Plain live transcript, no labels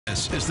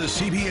This is the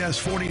CBS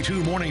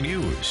 42 Morning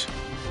News.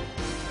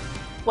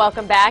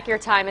 Welcome back. Your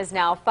time is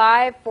now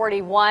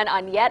 5:41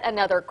 on yet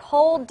another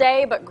cold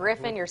day. But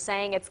Griffin, you're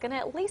saying it's going to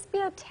at least be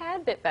a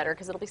tad bit better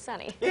because it'll be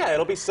sunny. Yeah,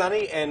 it'll be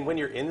sunny, and when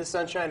you're in the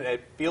sunshine,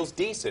 it feels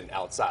decent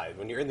outside.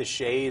 When you're in the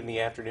shade in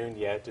the afternoon,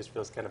 yeah, it just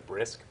feels kind of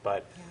brisk,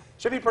 but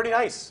should be pretty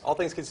nice, all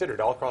things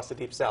considered, all across the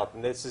deep south.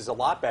 And this is a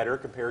lot better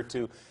compared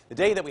to the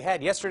day that we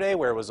had yesterday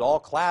where it was all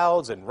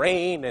clouds and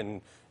rain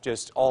and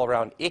just all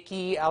around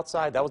icky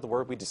outside. That was the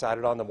word we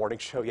decided on the morning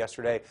show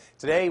yesterday.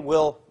 Today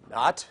will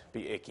not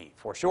be icky,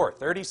 for sure.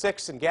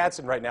 36 in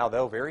Gadsden right now,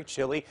 though. Very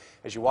chilly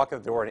as you walk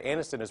out the door in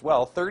Anniston as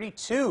well.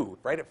 32,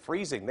 right at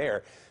freezing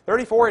there.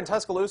 34 in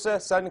Tuscaloosa.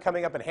 Sun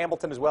coming up in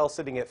Hamilton as well,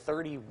 sitting at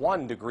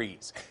 31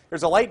 degrees.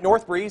 There's a light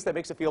north breeze that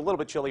makes it feel a little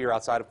bit chillier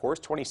outside, of course.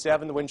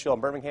 27 the wind chill in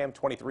Birmingham,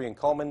 23 in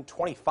Cullman,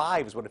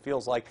 25 is what it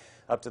feels like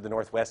up to the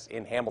northwest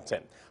in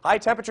Hamilton. High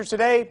temperatures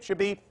today should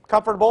be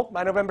comfortable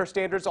by November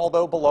standards,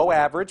 although below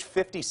average.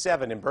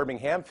 57 in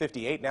Birmingham,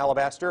 58 in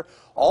Alabaster.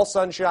 All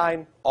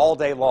sunshine all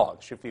day long.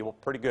 Should feel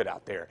pretty good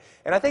out there.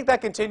 And I think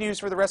that continues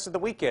for the rest of the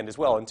weekend as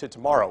well into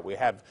tomorrow. We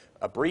have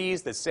a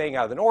breeze that's staying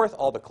out of the north,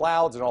 all the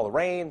clouds and all the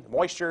rain, the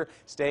moisture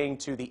staying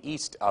to the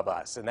east of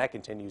us. And that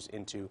continues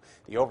into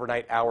the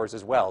overnight hours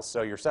as well.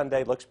 So your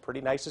Sunday looks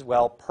pretty nice as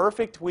well.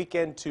 Perfect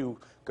weekend to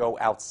go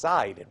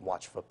outside and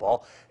watch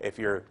football if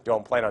you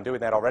don't plan on doing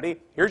that already.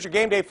 Here's your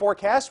game day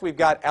forecast. We've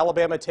got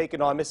Alabama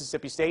taking on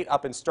Mississippi State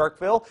up in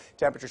Starkville.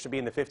 Temperature should be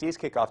in the 50s.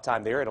 Kickoff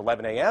time there at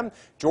 11 a.m.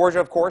 Georgia,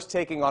 of course,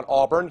 taking on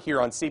Auburn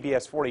here on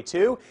CBS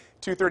 42.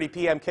 2:30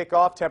 p.m.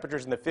 kickoff.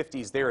 Temperatures in the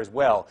 50s there as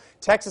well.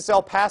 Texas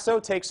El Paso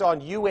takes on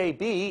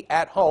UAB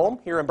at home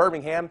here in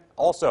Birmingham.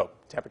 Also,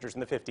 temperatures in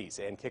the 50s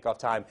and kickoff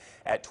time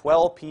at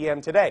 12 p.m.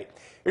 today.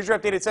 Here's your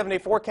updated 7-day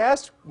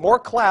forecast. More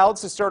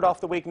clouds to start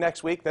off the week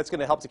next week. That's going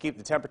to help to keep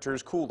the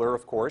temperatures cooler,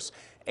 of course,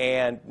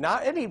 and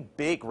not any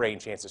big rain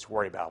chances to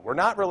worry about. We're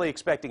not really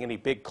expecting any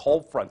big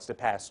cold fronts to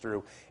pass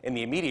through in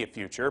the immediate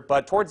future,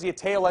 but towards the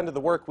tail end of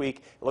the work week,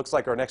 it looks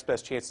like our next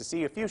best chance to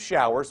see a few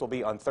showers will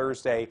be on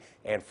Thursday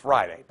and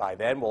Friday. By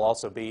then, we'll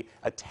also be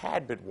a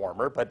tad bit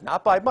warmer, but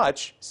not by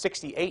much.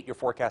 68 your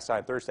forecast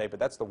on Thursday, but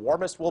that's the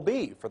warmest we'll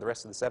be for the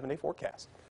rest of the 7-day forecast.